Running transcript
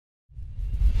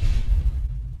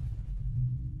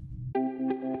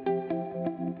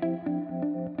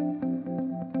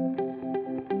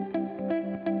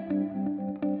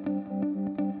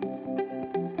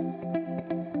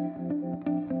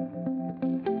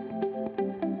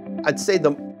I'd say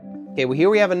okay, well, here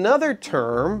we have another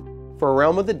term for a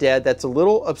realm of the dead that's a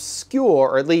little obscure,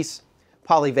 or at least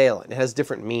polyvalent. It has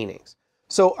different meanings.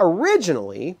 So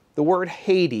originally, the word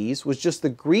Hades was just the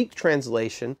Greek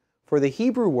translation for the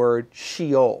Hebrew word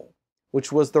sheol,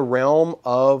 which was the realm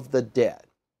of the dead.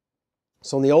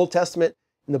 So in the Old Testament,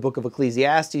 in the book of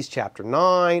Ecclesiastes chapter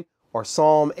 9 or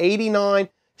Psalm 89,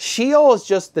 sheol is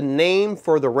just the name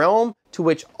for the realm to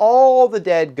which all the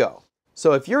dead go.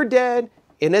 So if you're dead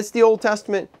and it's the Old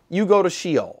Testament, you go to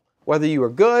sheol. Whether you were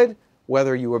good,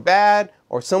 whether you were bad,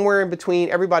 or somewhere in between,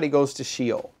 everybody goes to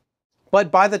sheol.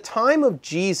 But by the time of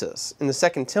Jesus, in the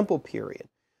Second Temple period,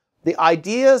 the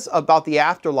ideas about the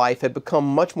afterlife had become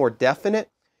much more definite.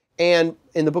 And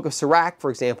in the book of Sirach, for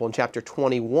example, in chapter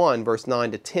 21, verse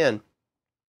 9 to 10,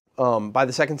 by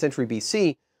the 2nd century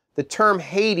BC, the term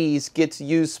Hades gets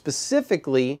used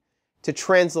specifically to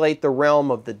translate the realm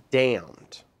of the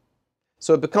damned.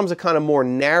 So it becomes a kind of more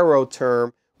narrow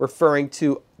term referring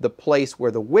to the place where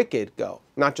the wicked go,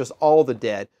 not just all the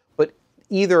dead, but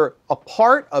either a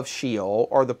part of Sheol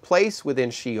or the place within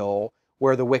Sheol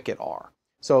where the wicked are.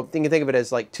 So you can think of it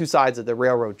as like two sides of the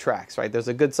railroad tracks, right? There's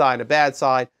a good side and a bad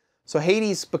side. So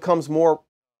Hades becomes more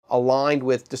aligned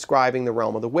with describing the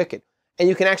realm of the wicked. And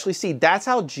you can actually see that's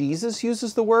how Jesus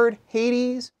uses the word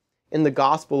Hades in the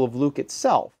Gospel of Luke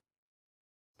itself.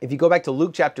 If you go back to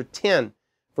Luke chapter 10,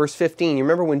 verse 15, you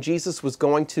remember when Jesus was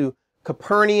going to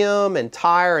Capernaum and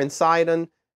Tyre and Sidon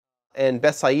and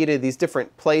Bethsaida, these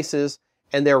different places,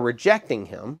 and they're rejecting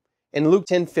him. In Luke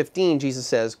 10:15, Jesus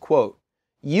says, quote,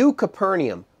 "You,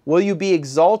 Capernaum, will you be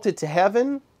exalted to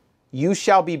heaven? You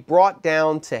shall be brought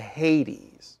down to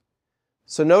Hades."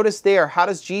 So notice there, how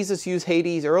does Jesus use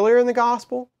Hades earlier in the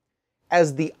gospel?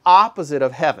 As the opposite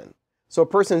of heaven. So a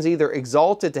person's either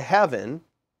exalted to heaven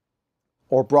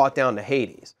or brought down to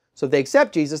Hades. So if they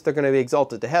accept Jesus, they're going to be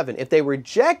exalted to heaven. If they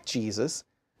reject Jesus,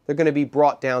 they're going to be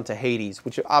brought down to Hades,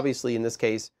 which obviously in this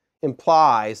case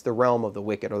implies the realm of the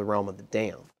wicked or the realm of the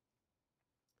damned.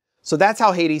 So that's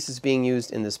how Hades is being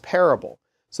used in this parable.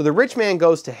 So the rich man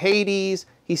goes to Hades.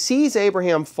 He sees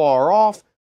Abraham far off,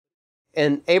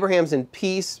 and Abraham's in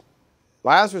peace.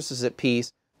 Lazarus is at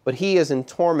peace, but he is in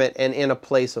torment and in a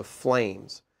place of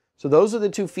flames. So those are the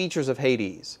two features of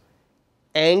Hades: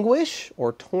 anguish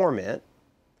or torment,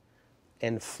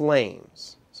 and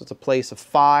flames. So it's a place of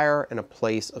fire and a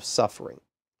place of suffering.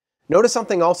 Notice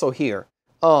something also here,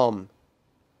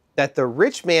 that the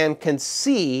rich man can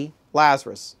see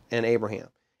Lazarus and Abraham,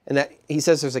 and that he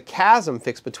says there's a chasm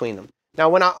fixed between them. Now,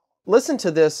 when I listened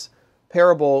to this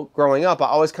parable growing up, I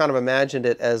always kind of imagined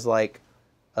it as like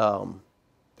the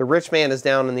rich man is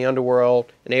down in the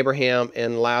underworld and Abraham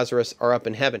and Lazarus are up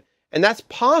in heaven. And that's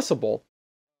possible,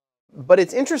 but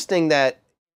it's interesting that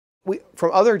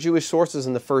from other Jewish sources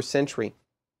in the first century,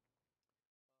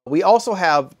 we also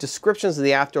have descriptions of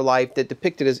the afterlife that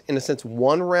depict it as, in a sense,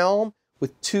 one realm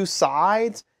with two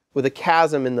sides with a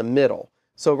chasm in the middle.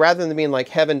 So rather than being like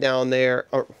heaven down there,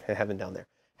 or heaven down there,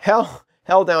 hell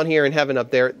down here and heaven up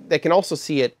there, they can also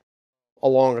see it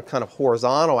along a kind of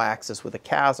horizontal axis with a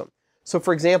chasm. So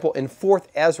for example, in 4th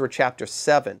Ezra chapter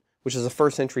 7, which is a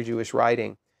first century Jewish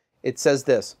writing, it says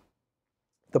this: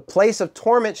 "The place of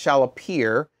torment shall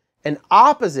appear, and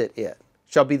opposite it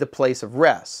shall be the place of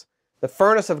rest. The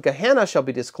furnace of Gehenna shall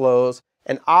be disclosed,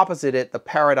 and opposite it the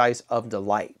paradise of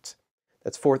delight."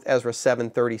 That's 4th Ezra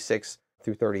 7:36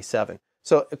 through 37.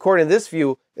 So according to this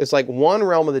view, it's like one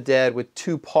realm of the dead with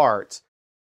two parts: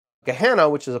 Gehenna,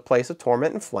 which is a place of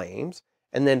torment and flames,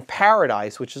 and then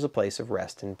paradise, which is a place of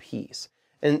rest and peace.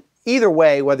 And either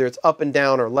way, whether it's up and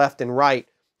down or left and right,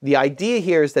 the idea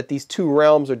here is that these two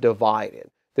realms are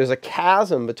divided. There's a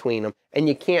chasm between them, and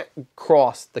you can't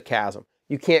cross the chasm.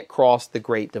 You can't cross the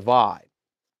great divide.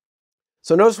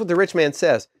 So notice what the rich man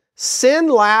says: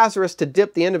 "Send Lazarus to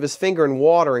dip the end of his finger in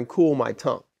water and cool my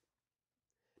tongue."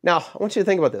 Now, I want you to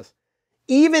think about this.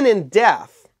 Even in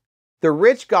death, the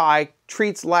rich guy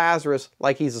treats Lazarus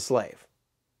like he's a slave.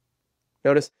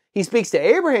 Notice, he speaks to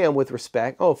Abraham with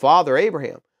respect. "Oh, Father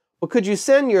Abraham, well, could you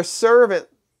send your servant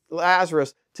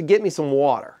Lazarus to get me some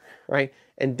water," right?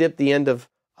 "And dip the end of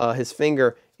his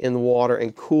finger in the water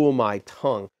and cool my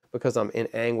tongue, because I'm in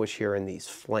anguish here in these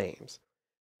flames."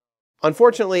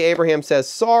 Unfortunately, Abraham says,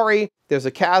 "Sorry, there's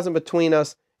a chasm between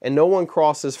us, and no one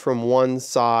crosses from one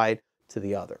side to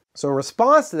the other." So in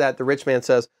response to that, the rich man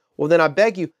says, "Well, then I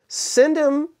beg you, send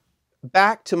him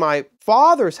back to my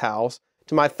father's house,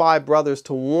 to my 5 brothers,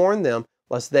 to warn them,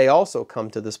 lest they also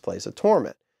come to this place of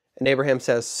torment." And Abraham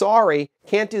says, "Sorry,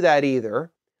 can't do that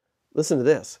either." Listen to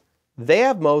this: "They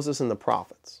have Moses and the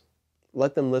prophets.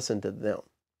 Let them listen to them."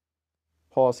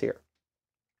 Pause here.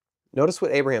 Notice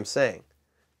what Abraham's saying.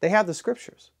 They have the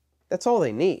scriptures. That's all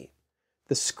they need.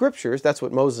 The scriptures, that's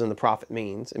what Moses and the prophet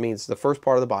means. It means the first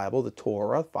part of the Bible, the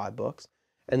Torah, 5 books,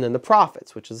 and then the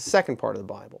prophets, which is the second part of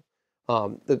the Bible.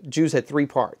 The Jews had 3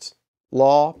 parts: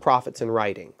 law, prophets, and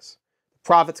writings.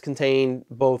 Prophets contain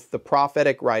both the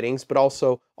prophetic writings, but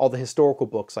also all the historical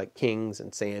books like Kings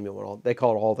and Samuel and all. They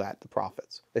called all that the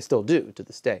prophets. They still do to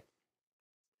this day.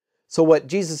 So what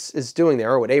Jesus is doing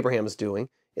there, or what Abraham is doing,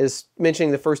 is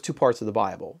mentioning the first 2 parts of the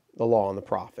Bible, the law and the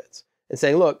prophets, and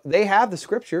saying, look, they have the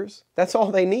scriptures. That's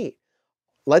all they need.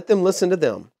 Let them listen to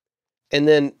them. And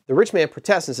then the rich man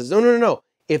protests and says, no, no, no, no.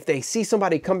 If they see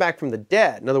somebody come back from the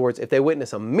dead, in other words, if they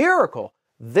witness a miracle,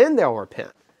 then they'll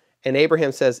repent. And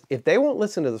Abraham says, if they won't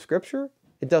listen to the scripture,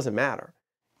 it doesn't matter.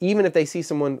 Even if they see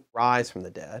someone rise from the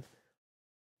dead,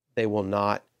 they will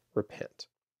not repent.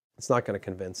 It's not going to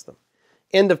convince them.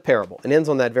 End of parable. It ends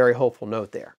on that very hopeful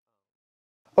note there.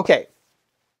 Okay,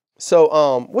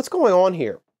 so what's going on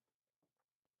here?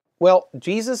 Well,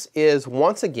 Jesus is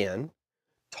once again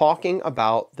talking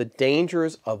about the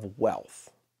dangers of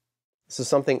wealth. This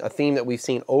is a theme that we've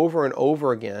seen over and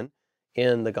over again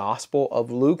in the Gospel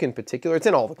of Luke in particular. It's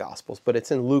in all the Gospels, but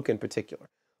it's in Luke in particular.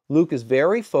 Luke is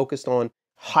very focused on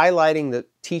highlighting the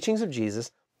teachings of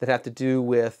Jesus that have to do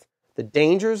with the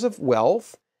dangers of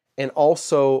wealth and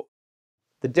also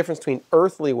the difference between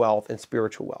earthly wealth and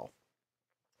spiritual wealth.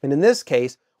 And in this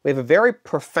case, we have a very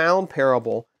profound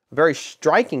parable, a very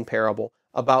striking parable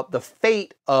about the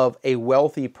fate of a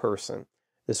wealthy person,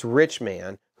 this rich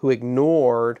man who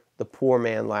ignored the poor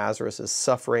man Lazarus'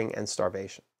 suffering and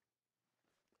starvation.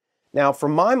 Now, for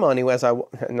my money,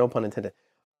 no pun intended,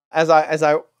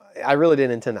 I really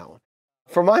didn't intend that one.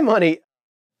 For my money,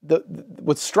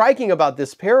 what's striking about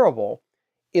this parable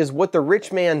is what the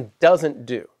rich man doesn't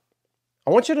do. I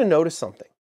want you to notice something.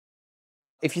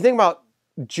 If you think about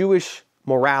Jewish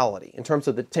morality in terms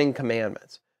of the 10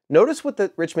 Commandments, notice what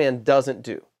the rich man doesn't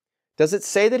do. Does it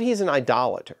say that he's an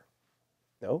idolater?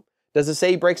 No. Does it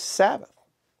say he breaks the Sabbath?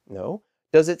 No.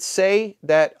 Does it say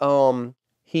that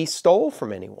he stole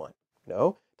from anyone?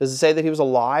 No. Does it say that he was a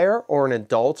liar or an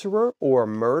adulterer or a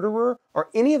murderer or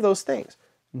any of those things?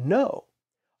 No.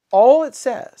 All it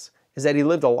says is that he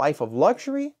lived a life of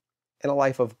luxury and a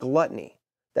life of gluttony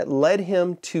that led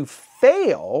him to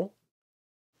fail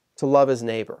to love his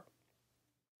neighbor,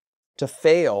 to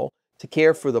fail to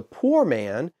care for the poor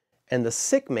man and the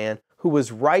sick man who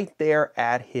was right there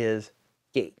at his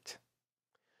gate.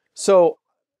 So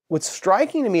what's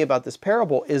striking to me about this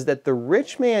parable is that the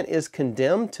rich man is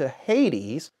condemned to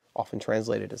Hades, often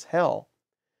translated as hell,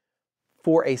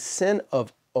 for a sin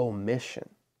of omission.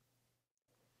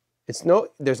 There's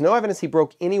no evidence he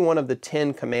broke any one of the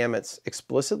 10 Commandments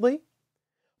explicitly,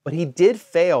 but he did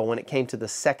fail when it came to the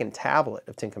second tablet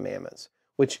of 10 Commandments,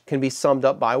 which can be summed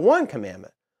up by one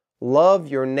commandment: love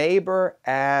your neighbor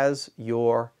as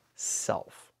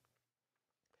yourself.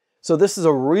 So this is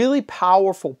a really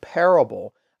powerful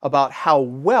parable about how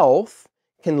wealth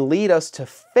can lead us to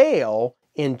fail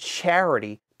in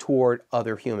charity toward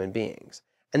other human beings.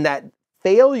 And that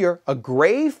failure, a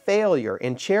grave failure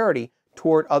in charity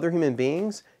toward other human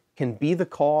beings, can be the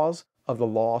cause of the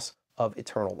loss of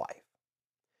eternal life.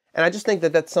 And I just think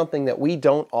that that's something that we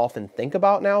don't often think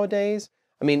about nowadays.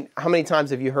 I mean, how many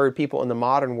times have you heard people in the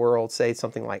modern world say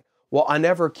something like, well, I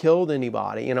never killed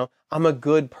anybody, I'm a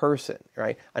good person,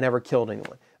 right? I never killed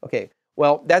anyone. Okay,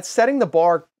 well, that's setting the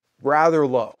bar rather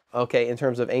low, okay, in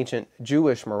terms of ancient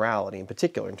Jewish morality, in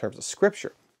particular, in terms of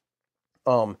scripture.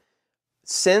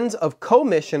 Sins of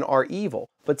commission are evil,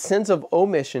 but sins of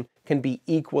omission can be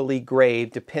equally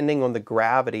grave depending on the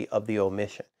gravity of the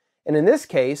omission. And in this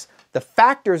case, the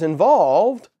factors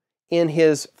involved in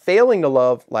his failing to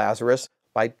love Lazarus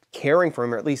by caring for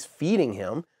him, or at least feeding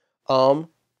him,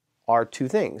 are 2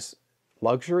 things: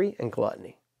 luxury and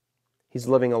gluttony. He's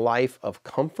living a life of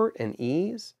comfort and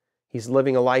ease. He's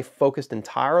living a life focused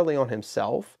entirely on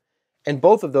himself. And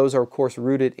both of those are, of course,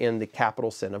 rooted in the capital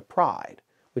sin of pride,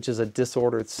 which is a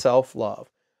disordered self-love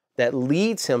that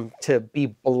leads him to be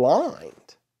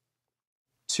blind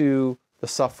to the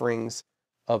sufferings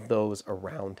of those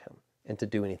around him and to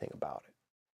do anything about it.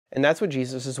 And that's what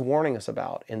Jesus is warning us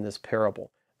about in this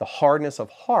parable: the hardness of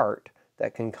heart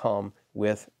that can come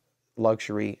with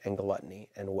luxury and gluttony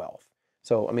and wealth.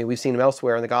 So, I mean, we've seen him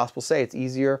elsewhere in the gospel say it's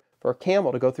easier for a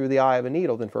camel to go through the eye of a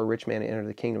needle than for a rich man to enter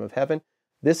the kingdom of heaven.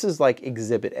 This is like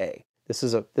exhibit A. This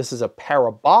is a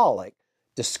parabolic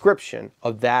description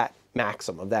of that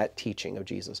maxim, of that teaching of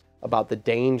Jesus about the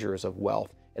dangers of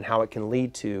wealth and how it can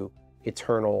lead to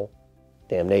eternal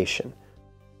damnation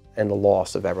and the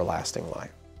loss of everlasting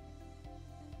life.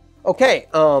 Okay,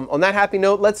 on that happy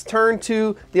note, let's turn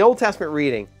to the Old Testament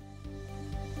reading